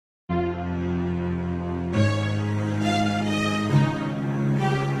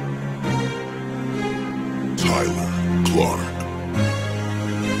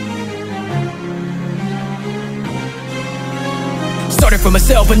for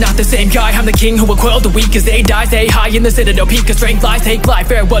myself, but not the same guy. I'm the king who will quell the weak as they die. Stay high in the citadel, peak of strength lies. Take life,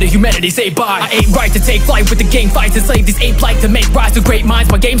 farewell to humanity, say bye. I ain't right to take flight with the gang fights. Enslave these ape like to make rise to great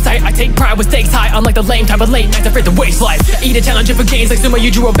minds. My game's tight, I take pride with stakes high. Unlike the lame type of late nights afraid to waste life. Eat a challenge for gains like Sumo, you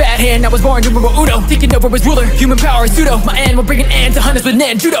drew a bad hand. I was born numero uno, taking over as ruler. Human power is pseudo, my end will bring an end to hunters with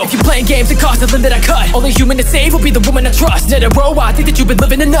Nan Judo. If you're playing games, the cost of limit I cut. Only human to save will be the woman I trust. Net a row, I think that you've been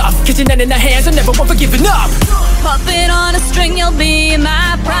living enough. Kitchen end in the hands, I never want for giving up. Puppet on a string, you'll be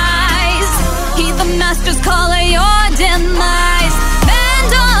my prize. Heed the master's call at your demise.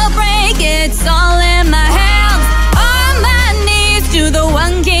 Bend or break, it's all in my hands. On my knees to the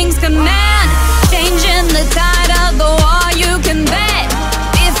one king's command. Changing the tide of the war, you can bet.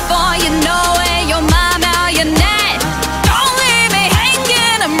 Before you know it, you're my marionette. Don't leave me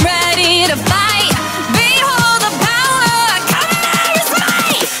hanging, I'm ready to fight. Behold the power, come there is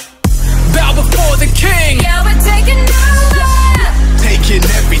might. Bow before the king. Yeah, we're taking over, Taking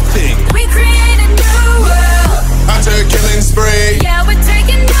everything. we create a new world. After a killing spree. Yeah, we're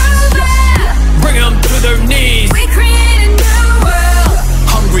taking over, Bring them to their knees. we create a new world.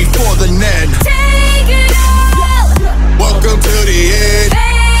 Hungry for the Nen. Take it all, Welcome to the end.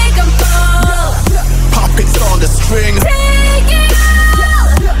 make 'em fall. Puppets on the string. Take it all,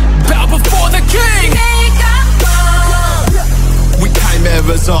 Bow before the king. make 'em fall. We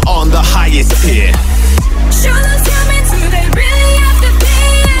chimeras are on the highest tier. Show those humans who they really have to be.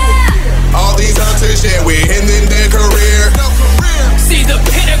 All these hunters, yeah, we're ending their career. See the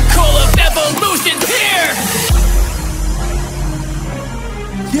pinnacle of evolution's here.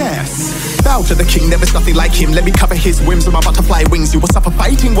 Yes. Bow to the king, there is nothing like him. Let me cover his whims with my butterfly wings. You will suffer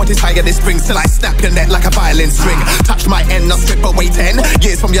fighting what is higher than springs, till I snap your neck like a violin string. Touch my end, not strip away 10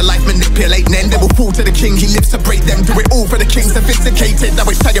 years from your life, manipulate men. They will fall to the king, he lives to break them. Do it all for the king, sophisticated. Now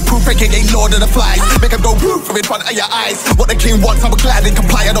it's tiger proof, aka Lord of the Flies. Make him go proof from in front of your eyes. What the king wants, I will gladly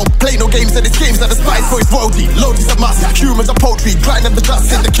comply. I don't play no games, and this game's not a spice. For his royalty, loyalty's a must. Humans are poultry, grind them the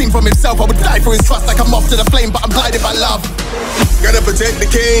dust. And the king from himself, I would die for his trust. Like I'm off to the flame, but I'm blinded by love. Gotta protect the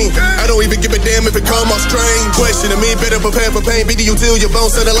king. I don't even give a damn if it come off strange. Questioning me, better prepare for pain. Beating you till your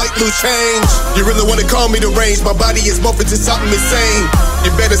bones settle like loose change. You really wanna call me deranged? My body is morphing to something insane.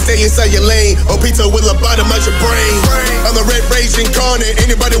 You better stay inside your lane, or pizza will lobotomize your brain. I'm the red rage incarnate.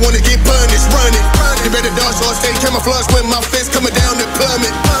 Anybody wanna get punished, run it. You better dodge or stay camouflage when my fist coming down to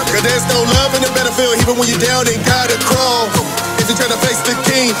plummet. Cause there's no love in the battlefield, even when you're down and gotta crawl. If you try to face the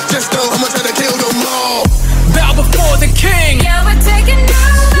king, just know I'ma try to kill them all. Bow before the king. Yeah, we're taking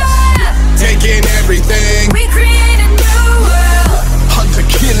over, Taking everything. we create a new world. Hunter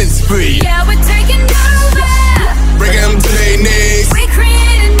killing spree. Yeah, we're taking over, Bring them to their knees. we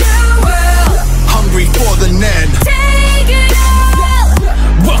create a new world. Hungry for the Nen. Take it all,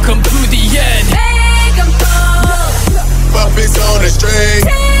 Welcome to the end. make 'em fall. Puppets on the string.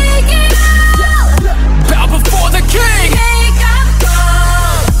 Take it all, Bow before the king. make 'em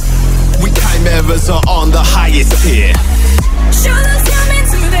fall. We chimeras are on the highest tier.